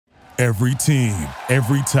Every team,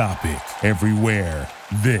 every topic, everywhere.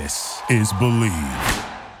 This is Believe.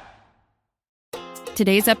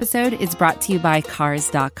 Today's episode is brought to you by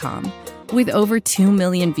Cars.com. With over 2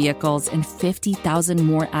 million vehicles and 50,000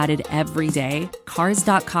 more added every day,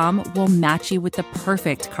 Cars.com will match you with the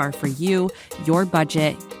perfect car for you, your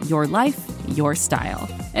budget, your life, your style.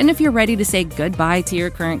 And if you're ready to say goodbye to your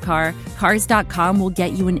current car, Cars.com will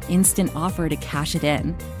get you an instant offer to cash it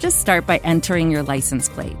in. Just start by entering your license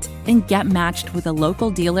plate and get matched with a local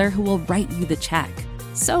dealer who will write you the check.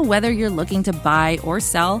 So whether you're looking to buy or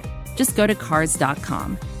sell, just go to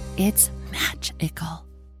Cars.com. It's magical.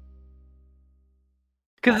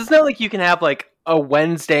 Because it's not like you can have like a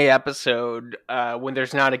Wednesday episode when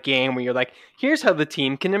there's not a game where you're like, here's how the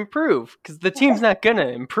team can improve. Because the team's not going to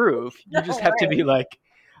improve. You just have to be like,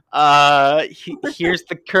 here's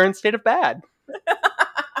the current state of bad.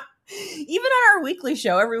 Even on our weekly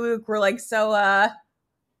show, every week we're like, so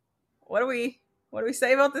what do we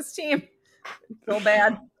say about this team? So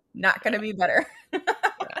bad, not going to be better.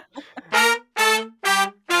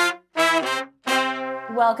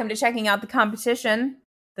 Welcome to Checking Out the Competition,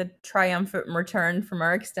 the triumphant return from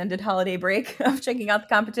our extended holiday break of Checking Out the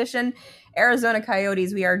Competition. Arizona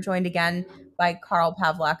Coyotes, we are joined again by Carl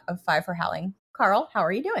Pavlak of Five for Howling. Carl, how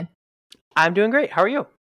are you doing? I'm doing great. How are you?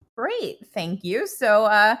 Great, thank you.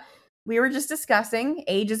 So we were just discussing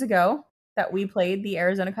ages ago that we played the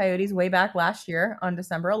Arizona Coyotes way back last year on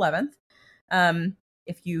December 11th.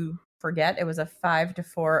 If you forget, it was a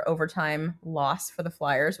 5-4 overtime loss for the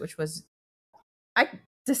Flyers, which was... I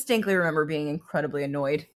distinctly remember being incredibly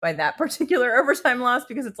annoyed by that particular overtime loss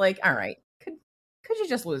because it's like, all right, could you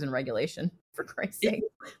just lose in regulation, for Christ's sake,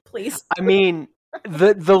 please? I mean,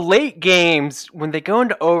 the late games, when they go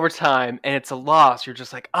into overtime and it's a loss, you're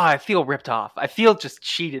just like, oh, I feel ripped off. I feel just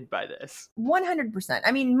cheated by this. 100%.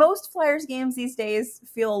 I mean, most Flyers games these days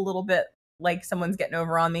feel a little bit like someone's getting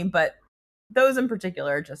over on me, but those in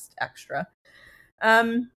particular are just extra.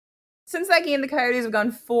 Since that game, the Coyotes have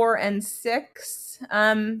gone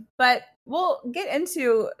 4-6. But we'll get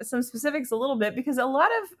into some specifics a little bit because a lot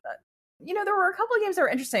of, there were a couple of games that were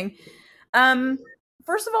interesting.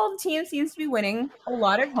 First of all, the team seems to be winning a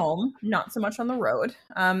lot at home, not so much on the road,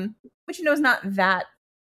 which, is not that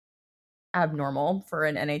abnormal for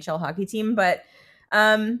an NHL hockey team. But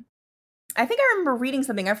I think I remember reading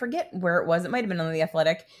something, I forget where it was, it might have been on The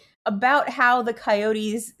Athletic, about how the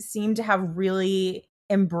Coyotes seem to have really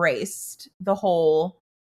embraced the whole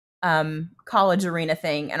college arena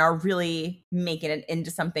thing and are really making it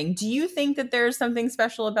into something. Do you think that there's something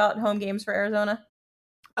special about home games for Arizona?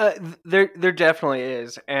 There definitely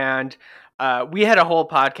is. And we had a whole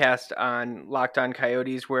podcast on Locked On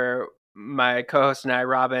Coyotes where my co-host and I,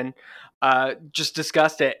 Robin, just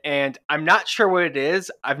discussed it. And I'm not sure what it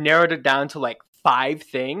is. I've narrowed it down to like 5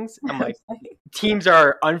 things. I'm like, teams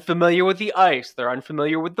are unfamiliar with the ice. They're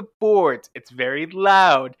unfamiliar with the boards. It's very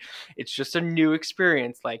loud. It's just a new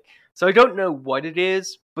experience. So I don't know what it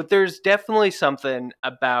is, but there's definitely something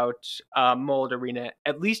about Mold Arena,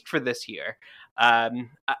 at least for this year.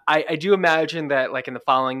 I do imagine that like in the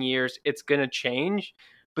following years, it's going to change.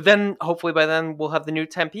 But then hopefully by then we'll have the new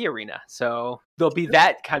Tempe Arena. So there'll be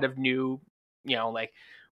that kind of new,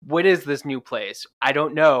 what is this new place? I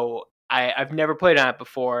don't know. I've never played on it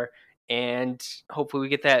before, and hopefully we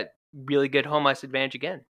get that really good home ice advantage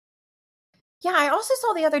again. Yeah, I also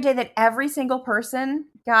saw the other day that every single person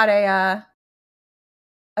got a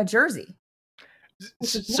jersey.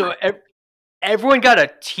 So everyone got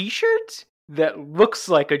a T-shirt that looks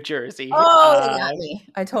like a jersey. Oh, you got me.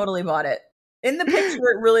 I totally bought it. In the picture,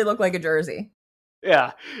 it really looked like a jersey.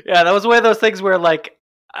 Yeah, that was one of those things where like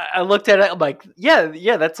I looked at it, I'm like,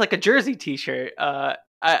 yeah, that's like a jersey T-shirt.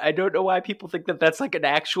 I don't know why people think that that's like an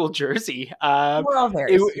actual jersey. We're all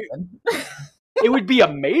very stupid. It would be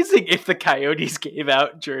amazing if the Coyotes gave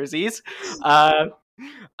out jerseys.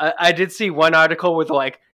 I did see one article with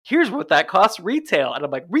like, here's what that costs retail. And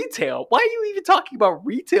I'm like, retail? Why are you even talking about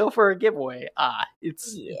retail for a giveaway?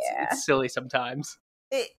 It's silly sometimes.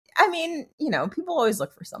 People always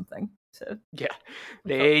look for something. Yeah,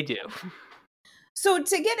 they do. So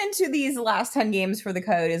to get into these last 10 games for the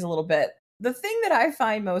Coyotes a little bit, the thing that I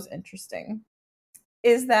find most interesting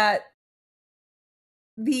is that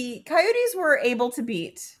the Coyotes were able to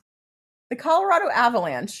beat the Colorado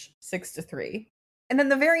Avalanche 6-3. And then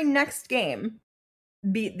the very next game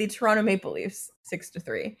beat the Toronto Maple Leafs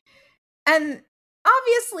 6-3. And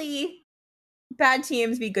obviously, bad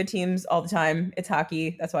teams beat good teams all the time. It's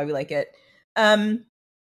hockey. That's why we like it.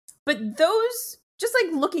 But those, just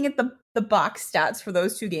like looking at the box stats for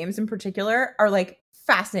those 2 games in particular, are like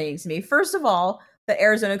fascinating to me. First of all, that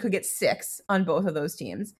Arizona could get 6 on both of those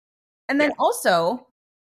teams. And then also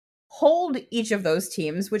hold each of those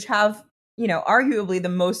teams, which have, arguably the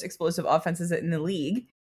most explosive offenses in the league,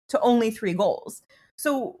 to only 3 goals.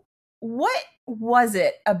 So what was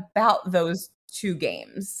it about those 2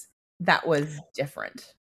 games that was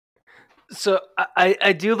different? So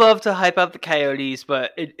I do love to hype up the Coyotes,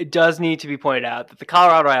 but it does need to be pointed out that the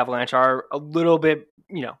Colorado Avalanche are a little bit,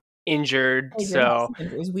 injured. They did have So some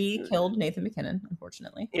injuries. We killed Nathan McKinnon,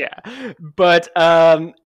 unfortunately. yeah, but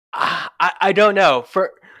I don't know.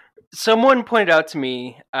 For someone pointed out to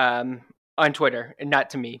me on Twitter, and not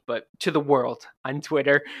to me, but to the world on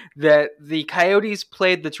Twitter, that the Coyotes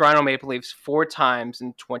played the Toronto Maple Leafs 4 times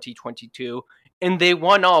in 2022, and they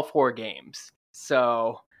won all 4 games.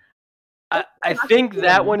 So I think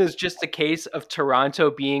that one is just a case of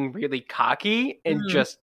Toronto being really cocky and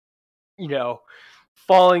just,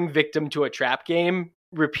 falling victim to a trap game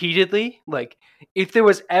repeatedly. Like, if there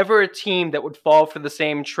was ever a team that would fall for the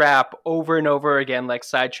same trap over and over again, like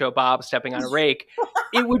Sideshow Bob stepping on a rake,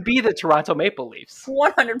 it would be the Toronto Maple Leafs.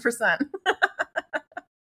 100%.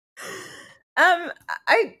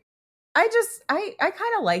 I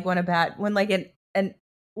kind of like when like an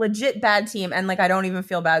legit bad team, and like I don't even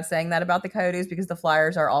feel bad saying that about the Coyotes because the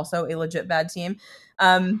Flyers are also a legit bad team.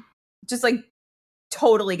 Just like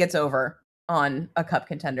totally gets over on a cup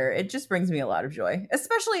contender. It just brings me a lot of joy,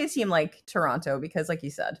 especially a team like Toronto, because like you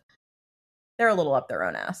said, they're a little up their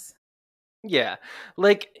own ass. Yeah.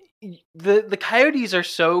 Like the Coyotes are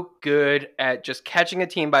so good at just catching a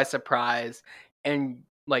team by surprise and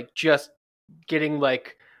like just getting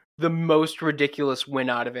like the most ridiculous win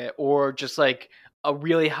out of it, or just like a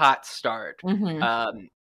really hot start. And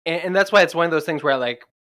that's why it's one of those things where like,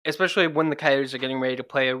 especially when the Coyotes are getting ready to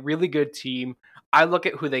play a really good team, I look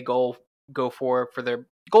at who they go for their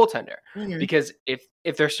goaltender. Because if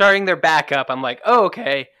they're starting their backup, I'm like, oh,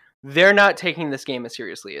 okay, they're not taking this game as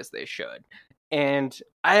seriously as they should. And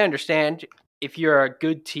I understand, if you're a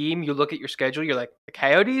good team, you look at your schedule, you're like, the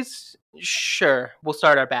Coyotes, sure, we'll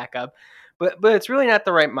start our backup. But it's really not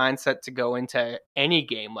the right mindset to go into any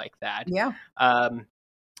game like that. Yeah.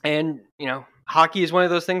 And, hockey is one of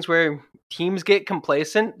those things where teams get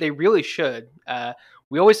complacent. They really should.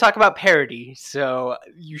 We always talk about parity, so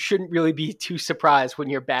you shouldn't really be too surprised when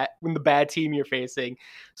when the bad team you're facing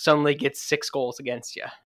suddenly gets 6 goals against you.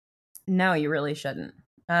 No, you really shouldn't.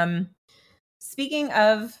 Speaking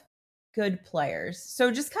of good players,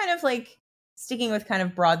 so just kind of like sticking with kind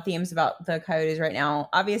of broad themes about the Coyotes right now,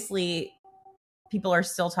 obviously people are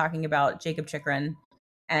still talking about Jacob Chikrin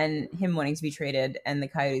and him wanting to be traded, and the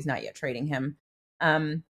Coyotes not yet trading him.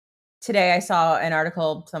 Today I saw an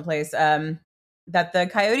article someplace that the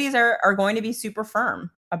Coyotes are going to be super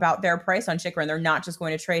firm about their price on Chikrin. They're not just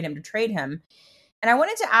going to trade him. And I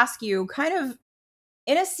wanted to ask you, kind of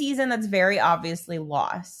in a season that's very obviously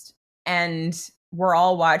lost, and we're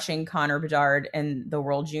all watching Connor Bedard and the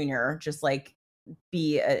World Junior just like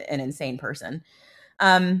be an insane person.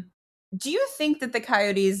 Do you think that the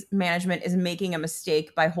Coyotes management is making a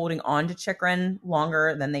mistake by holding on to Chikrin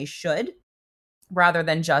longer than they should, rather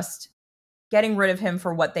than just getting rid of him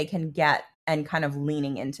for what they can get and kind of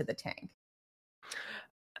leaning into the tank?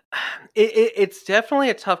 It's definitely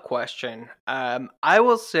a tough question. I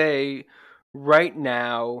will say right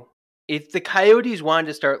now, if the Coyotes wanted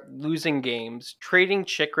to start losing games, trading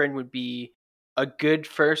Chikrin would be a good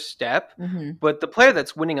first step. But the player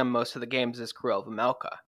that's winning on most of the games is Kirill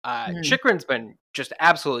Vejmelka. Chikrin's been just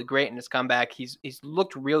absolutely great in his comeback. He's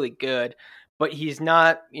looked really good, but he's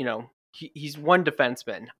not, he's one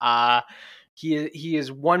defenseman. He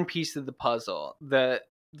is one piece of the puzzle. The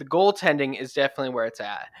goaltending is definitely where it's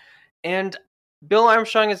at. And Bill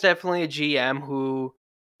Armstrong is definitely a GM who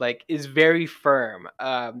like is very firm.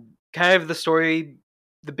 Kind of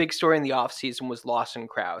the big story in the offseason was Lawson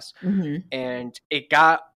Krause. And it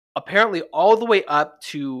got apparently all the way up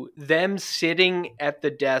to them sitting at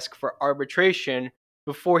the desk for arbitration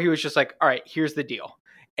before he was just like, all right, here's the deal.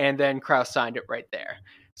 And then Krause signed it right there.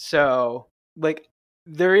 So like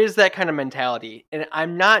there is that kind of mentality. And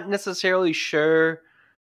I'm not necessarily sure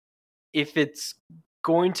if it's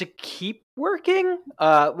going to keep working.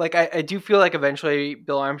 Like I do feel like eventually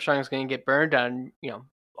Bill Armstrong is going to get burned on,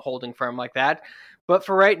 holding firm like that. But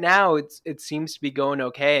for right now, it seems to be going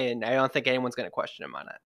okay, and I don't think anyone's going to question him on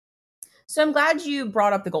it. So I'm glad you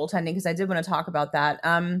brought up the goaltending, because I did want to talk about that.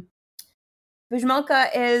 Vejmelka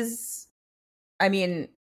is, I mean,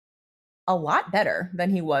 a lot better than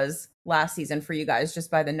he was last season for you guys, just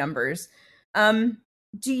by the numbers.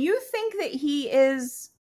 Do you think that he is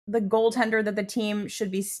the goaltender that the team should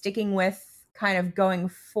be sticking with kind of going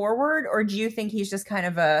forward? Or do you think he's just kind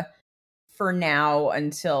of a for now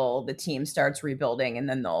until the team starts rebuilding, and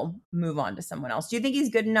then they'll move on to someone else. Do you think he's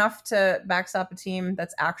good enough to backstop a team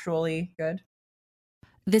that's actually good?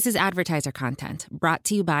 This is advertiser content brought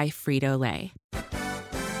to you by Frito-Lay.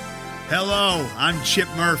 Hello, I'm Chip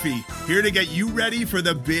Murphy, here to get you ready for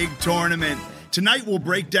the big tournament. Tonight we'll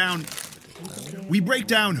break down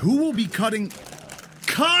who will be cutting.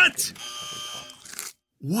 Cut!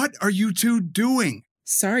 What are you two doing?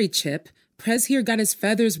 Sorry, Chip. Prez here got his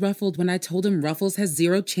feathers ruffled when I told him Ruffles has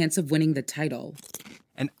 0 chance of winning the title.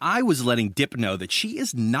 And I was letting Dip know that she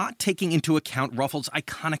is not taking into account Ruffles'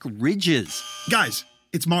 iconic ridges. Guys,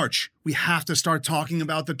 it's March. We have to start talking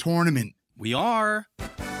about the tournament. We are.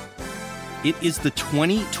 It is the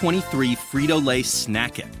 2023 Frito-Lay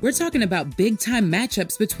Snack It. We're talking about big-time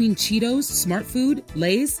matchups between Cheetos, Smart Food,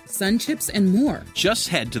 Lay's, Sun Chips, and more. Just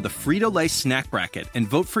head to the Frito-Lay Snack Bracket and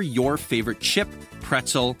vote for your favorite chip,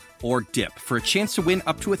 pretzel, or dip for a chance to win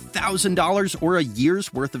up to $1,000 or a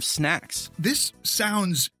year's worth of snacks. This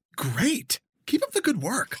sounds great. Keep up the good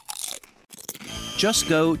work. Just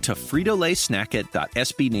go to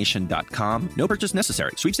fritolaysnackit.sbnation.com. No purchase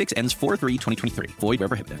necessary. Sweepstakes ends 4/3/2023. Void where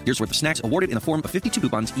prohibited. Year's worth of snacks awarded in the form of 52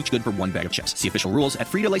 coupons, each good for 1 bag of chips. See official rules at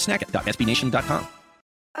fritolaysnackit.sbnation.com.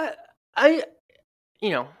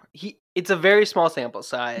 It's a very small sample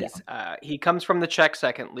size. Yeah. He comes from the Czech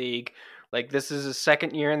second league. Like, this is his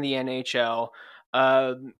second year in the NHL.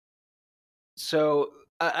 So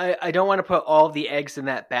I don't want to put all the eggs in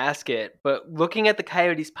that basket, but looking at the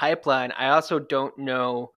Coyotes pipeline, I also don't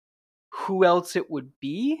know who else it would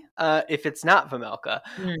be if it's not Vejmelka.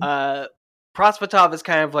 Prosvetov is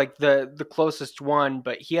kind of like the closest one,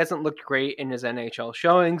 but he hasn't looked great in his NHL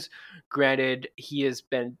showings. Granted, he has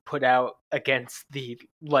been put out against the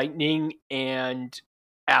Lightning and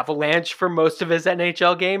Avalanche for most of his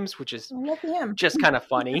NHL games, which is just kind of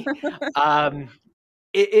funny.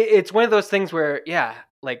 It's one of those things where,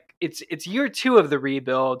 it's year 2 of the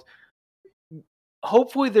rebuild.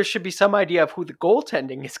 Hopefully there should be some idea of who the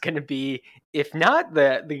goaltending is going to be, if not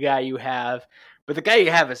the guy you have. But the guy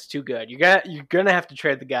you have is too good. You're going to have to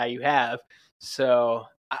trade the guy you have. So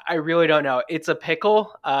I really don't know. It's a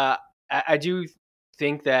pickle. I do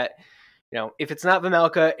think that, if it's not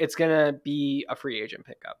Vejmelka, it's going to be a free agent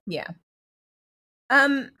pickup. Yeah.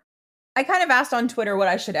 I kind of asked on Twitter what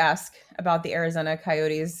I should ask about the Arizona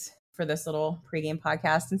Coyotes for this little pregame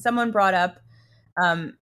podcast. And someone brought up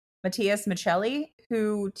Matthias Michelli,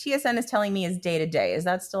 who TSN is telling me is day-to-day. Is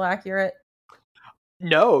that still accurate?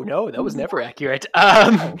 No, that was never accurate.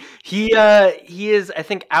 He is, I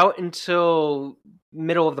think, out until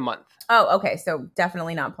middle of the month. Oh, okay. So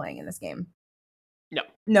definitely not playing in this game.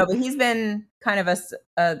 No, but he's been kind of a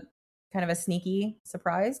sneaky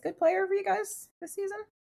surprise good player for you guys this season.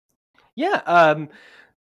 Yeah.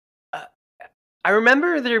 I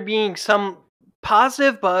remember there being some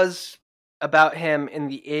positive buzz about him in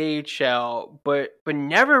the AHL, but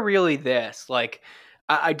never really this. Like,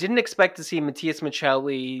 I didn't expect to see Matthias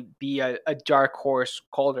Michelli be a dark horse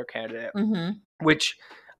Calder candidate, which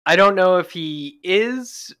I don't know if he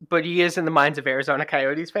is, but he is in the minds of Arizona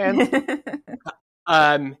Coyotes fans.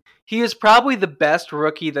 He is probably the best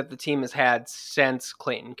rookie that the team has had since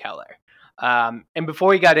Clayton Keller. And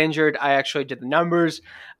before he got injured, I actually did the numbers.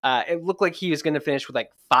 It looked like he was going to finish with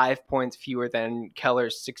 5 points fewer than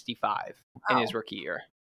Keller's 65 in his rookie year.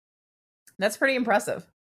 That's pretty impressive.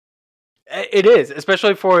 It is,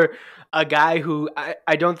 especially for a guy who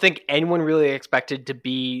I don't think anyone really expected to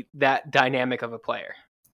be that dynamic of a player.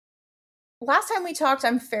 Last time we talked,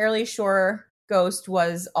 I'm fairly sure Ghost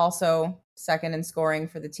was also second in scoring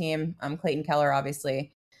for the team. Clayton Keller,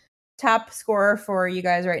 obviously, top scorer for you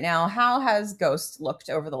guys right now. How has Ghost looked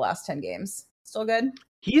over the last 10 games? Still good?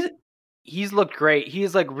 He's looked great.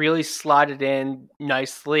 He's really slotted in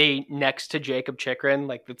nicely next to Jacob Chikrin.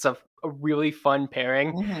 It's a really fun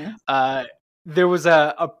pairing. There was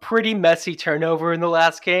a pretty messy turnover in the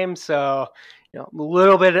last game, so I'm a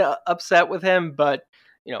little bit upset with him, but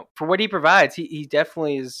for what he provides, he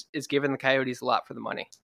definitely is giving the Coyotes a lot for the money.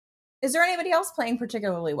 Is there anybody else playing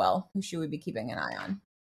particularly well who should we be keeping an eye on?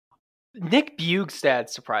 Nick Bjugstad,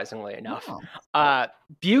 surprisingly enough.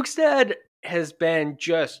 Bjugstad has been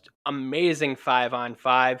just amazing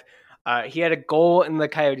 5-on-5. He had a goal in the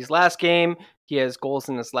Coyotes' last game. He has goals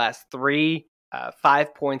in his last 3,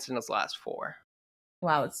 5 points in his last 4.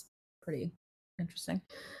 Wow, it's pretty interesting.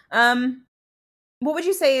 What would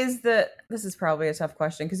you say is this is probably a tough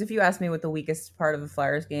question, because if you ask me what the weakest part of the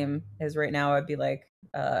Flyers game is right now, I'd be like,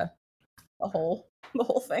 the whole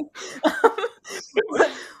thing.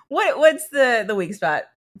 What's the weak spot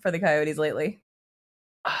for the Coyotes lately?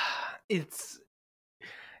 It's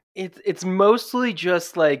mostly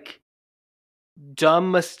just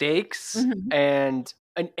dumb mistakes Mhm. and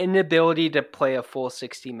an inability to play a full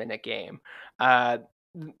 60-minute game.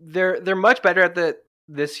 They're much better at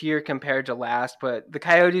this year compared to last, but the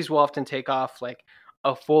Coyotes will often take off like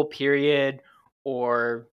a full period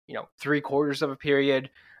or 3/4 of a period.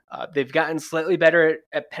 They've gotten slightly better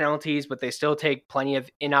at penalties, but they still take plenty of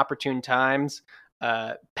inopportune times.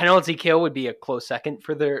 Penalty kill would be a close second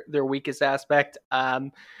for their weakest aspect.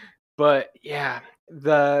 But yeah,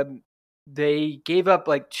 they gave up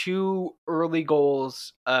like 2 early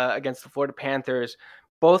goals against the Florida Panthers.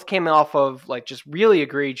 Both came off of like just really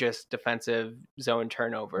egregious defensive zone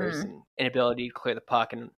turnovers and inability to clear the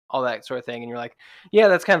puck and all that sort of thing. And you're like, yeah,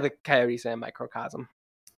 that's kind of the Coyotes in a microcosm.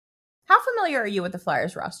 How familiar are you with the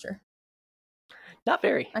Flyers roster? Not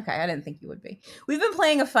very. Okay, I didn't think you would be. We've been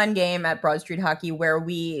playing a fun game at Broad Street Hockey where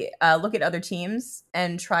we look at other teams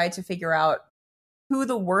and try to figure out who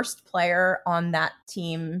the worst player on that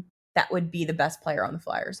team that would be the best player on the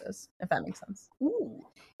Flyers is, if that makes sense. Ooh.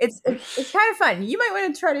 It's kind of fun. You might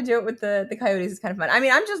want to try to do it with the Coyotes. It's kind of fun. I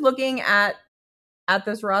mean, I'm just looking at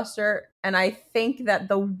this roster, and I think that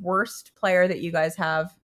the worst player that you guys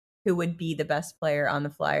have who would be the best player on the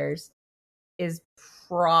Flyers is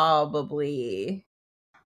probably...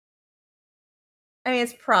 I mean,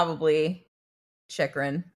 it's probably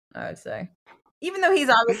Chychrun, I would say. Even though he's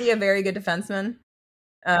obviously a very good defenseman,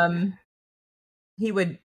 he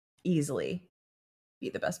would easily be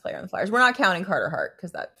the best player on the Flyers. We're not counting Carter Hart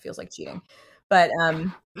because that feels like cheating. But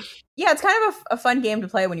yeah, it's kind of a fun game to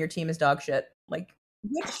play when your team is dog shit. Like,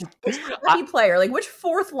 which crappy player, like which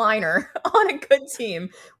fourth liner on a good team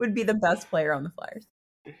would be the best player on the Flyers?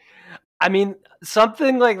 I mean,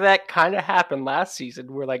 something like that kind of happened last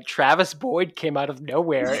season where like Travis Boyd came out of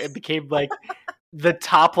nowhere and became like the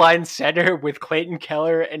top line center with Clayton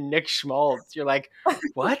Keller and Nick Schmaltz. You're like,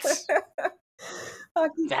 what?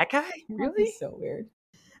 That guy? Really? He's so weird.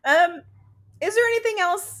 Is there anything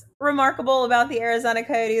else remarkable about the Arizona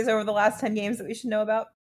Coyotes over the last 10 games that we should know about?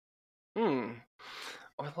 Over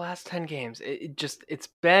the last 10 games, it's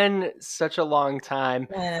been such a long time.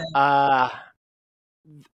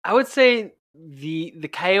 I would say the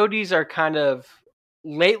Coyotes are kind of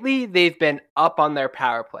lately they've been up on their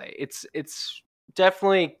power play. It's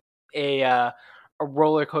definitely a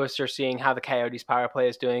roller coaster seeing how the Coyotes power play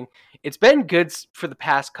is doing. It's been good for the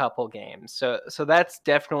past couple games, so that's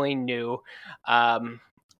definitely new.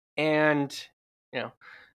 And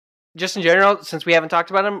just in general, since we haven't talked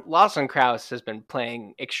about him, Lawson Krause has been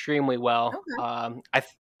playing extremely well. Okay.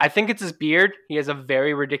 I think it's his beard. He has a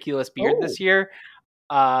very ridiculous beard this year.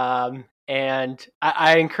 And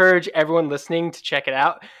I encourage everyone listening to check it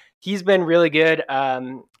out. He's been really good.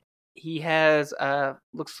 He has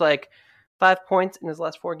looks like 5 points in his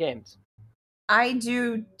last 4 games. I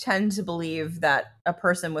do tend to believe that a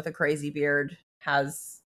person with a crazy beard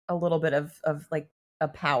has a little bit of like a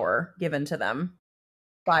power given to them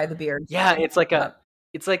by the beard. Yeah, it's like a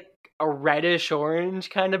reddish orange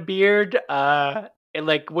kind of beard. And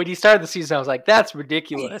like when he started the season, I was like, "That's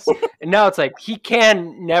ridiculous," and now it's like he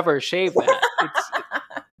can never shave that.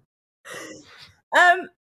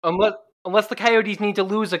 Unless the Coyotes need to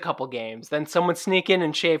lose a couple games, then someone sneak in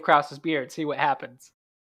and shave Krause's beard, see what happens.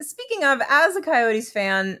 Speaking of, as a Coyotes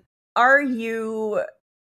fan, are you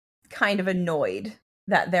kind of annoyed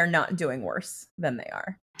that they're not doing worse than they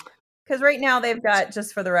are? Because right now they've got,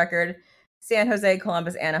 just for the record, San Jose,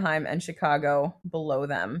 Columbus, Anaheim, and Chicago below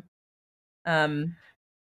them.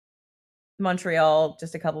 Montreal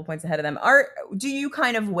just a couple points ahead of them. Do you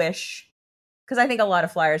kind of wish, because I think a lot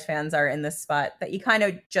of Flyers fans are in this spot, that you kind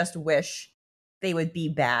of just wish they would be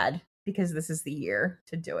bad because this is the year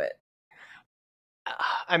to do it?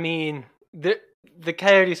 I mean, the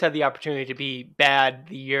Coyotes had the opportunity to be bad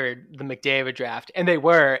the year the McDavid draft, and they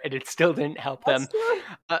were, and it still didn't help them.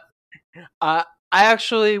 I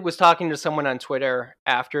actually was talking to someone on Twitter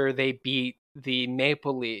after they beat the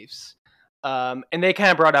Maple Leafs, and they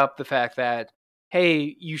kind of brought up the fact that,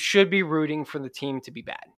 hey, you should be rooting for the team to be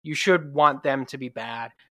bad. You should want them to be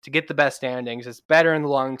bad to get the best standings. It's better in the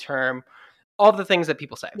long term. All the things that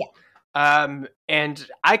people say. Yeah. And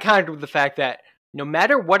I countered with the fact that no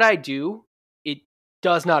matter what I do, it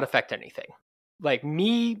does not affect anything. Like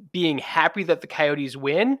me being happy that the Coyotes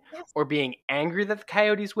win, or being angry that the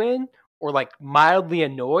Coyotes win, or like mildly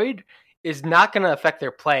annoyed is not going to affect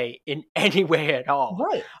their play in any way at all.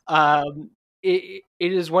 Right. It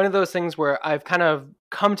is one of those things where I've kind of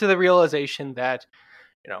come to the realization that,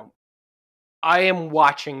 I am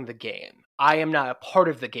watching the game. I am not a part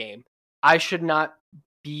of the game. I should not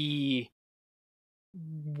be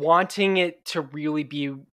wanting it to really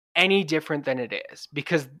be any different than it is,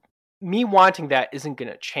 because me wanting that isn't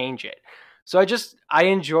going to change it. So I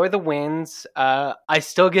enjoy the wins. I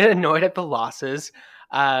still get annoyed at the losses.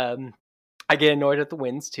 I get annoyed at the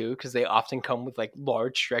wins too, because they often come with like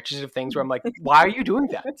large stretches of things where I'm like, why are you doing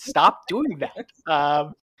that? Stop doing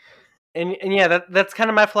that. And yeah, that's kind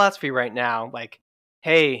of my philosophy right now. Like,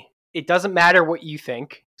 hey, it doesn't matter what you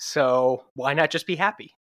think, so why not just be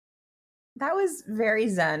happy? That was very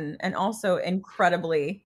zen and also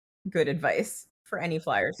incredibly good advice for any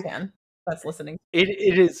Flyers fan that's listening.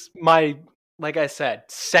 It is my, like I said,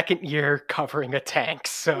 second year covering a tank,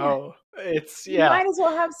 so it's You might as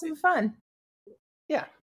well have some fun.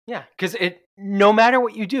 Yeah, because no matter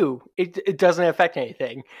what you do, it doesn't affect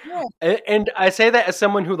anything. Yeah. And I say that as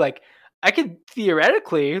someone who, like, I could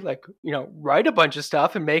theoretically, like, write a bunch of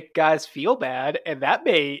stuff and make guys feel bad, and that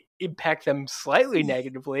may impact them slightly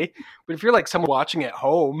negatively. But if you're like someone watching at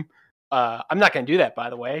home, I'm not going to do that, by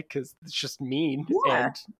the way, because it's just mean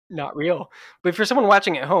and not real. But if you're someone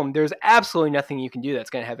watching at home, there's absolutely nothing you can do that's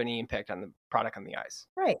going to have any impact on the product on the ice.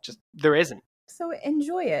 Right. Just there isn't. So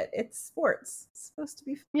enjoy it. It's sports. It's supposed to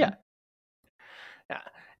be fun. Yeah.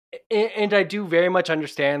 And I do very much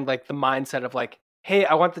understand like the mindset of like, hey,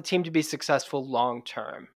 I want the team to be successful long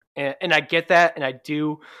term. And I get that. And I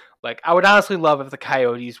do, like, I would honestly love if the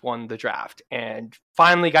Coyotes won the draft and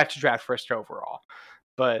finally got to draft first overall.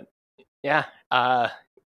 But yeah,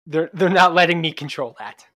 they're not letting me control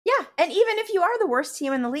that. Yeah. And even if you are the worst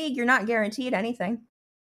team in the league, you're not guaranteed anything.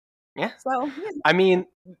 Yeah. So yeah. I mean,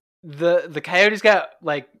 the Coyotes got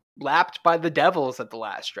like lapped by the Devils at the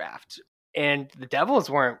last draft, and the Devils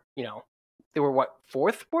weren't, they were what,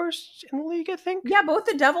 fourth worst in the league, I think. Yeah, both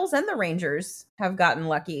the Devils and the Rangers have gotten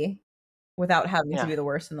lucky without having to be the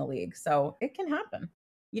worst in the league. So it can happen.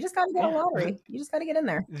 You just got to get a lottery. You just got to get in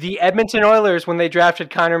there. The Edmonton Oilers, when they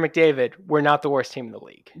drafted Connor McDavid, were not the worst team in the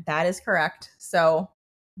league. That is correct. So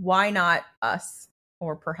why not us,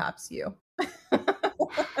 or perhaps you?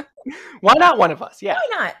 Why not one of us? Yeah. Why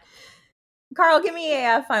not? Carl, give me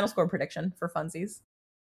a final score prediction for funsies.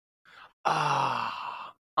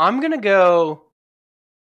 I'm going to go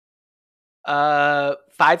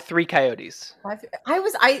 5-3 Coyotes.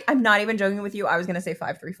 I'm not even joking with you. I was going to say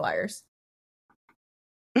 5-3 Flyers.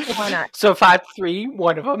 So why not? So 5-3,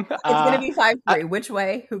 one of them. It's going to be 5-3. Which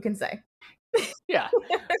way? Who can say? Yeah.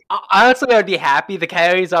 Honestly, I would be happy. The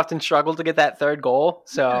Coyotes often struggle to get that third goal.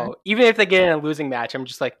 So even if they get in a losing match, I'm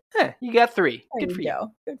just like, you got 3. Good for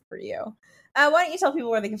you. Good for you. Why don't you tell people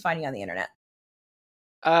where they can find you on the internet?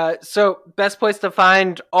 So best place to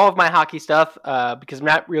find all of my hockey stuff, because I'm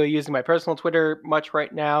not really using my personal Twitter much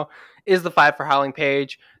right now, is the 5 for Howling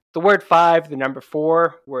page. The word 5, the number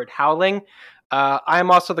 4, word howling.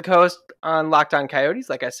 I'm also the co-host on Locked On Coyotes.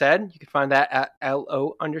 Like I said, you can find that at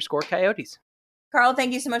LO_Coyotes. Carl,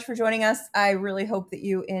 thank you so much for joining us. I really hope that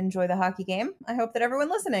you enjoy the hockey game. I hope that everyone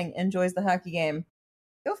listening enjoys the hockey game.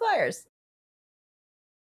 Go Flyers.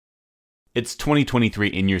 It's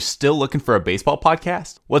 2023 and you're still looking for a baseball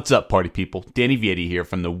podcast? What's up, party people? Danny Vietti here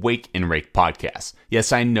from the Wake and Rake podcast.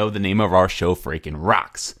 Yes, I know the name of our show freaking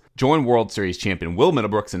rocks. Join World Series champion Will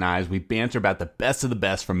Middlebrooks and I as we banter about the best of the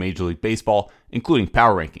best from Major League Baseball, including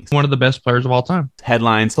power rankings, one of the best players of all time,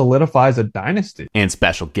 headlines, solidifies a dynasty, and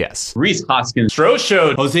special guests. Rhys Hoskins, Stro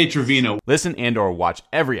Show, Jose Trevino. Listen and or watch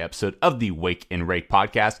every episode of the Wake and Rake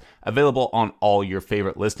podcast, available on all your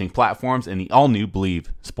favorite listening platforms and the all-new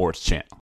Believe Sports channel.